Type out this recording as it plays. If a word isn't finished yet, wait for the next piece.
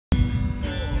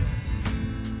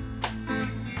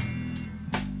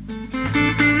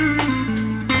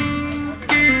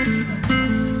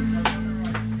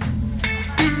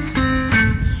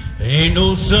Ain't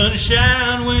no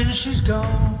sunshine when she's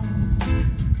gone.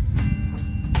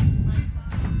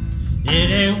 It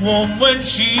ain't warm when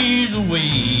she's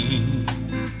away.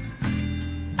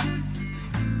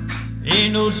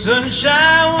 Ain't no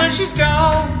sunshine when she's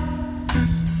gone.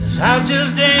 This house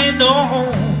just ain't no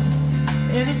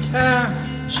home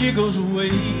anytime she goes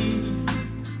away.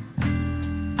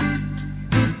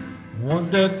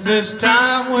 Wonder if this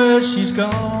time where she's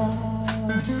gone.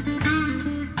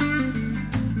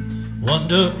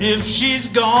 Wonder if she's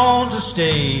gone to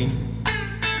stay.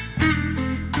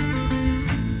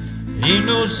 Ain't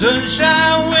no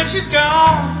sunshine when she's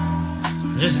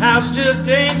gone. This house just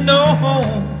ain't no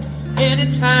home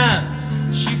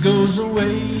anytime she goes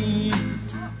away.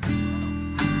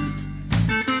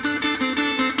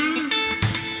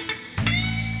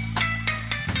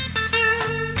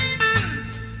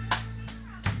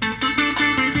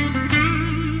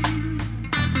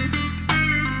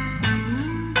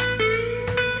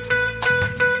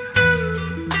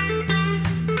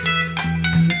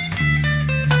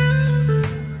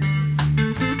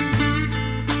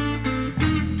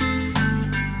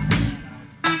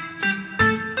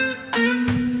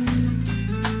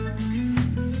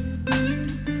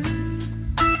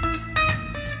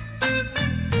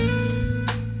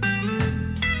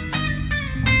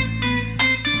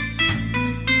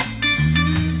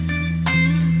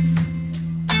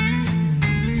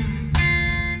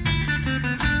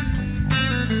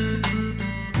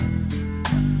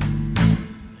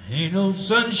 Ain't no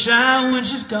sunshine when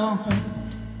she's gone.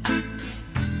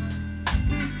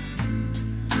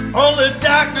 Only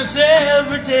darkness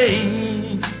every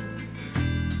day.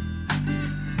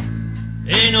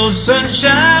 Ain't no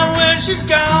sunshine when she's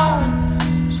gone.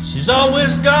 She's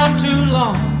always gone too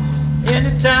long.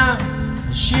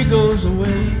 Anytime she goes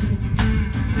away.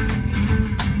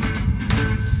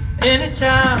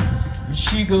 Anytime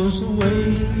she goes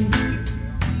away.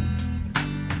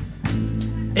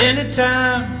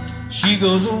 Anytime she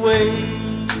goes away.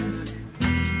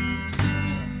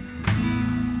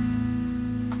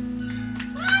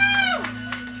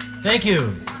 Thank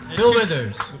you, Bill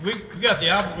Withers. We got the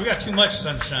album. We got too much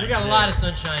sunshine. We got a lot of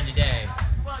sunshine today.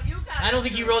 I don't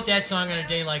think he wrote that song on a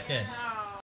day like this.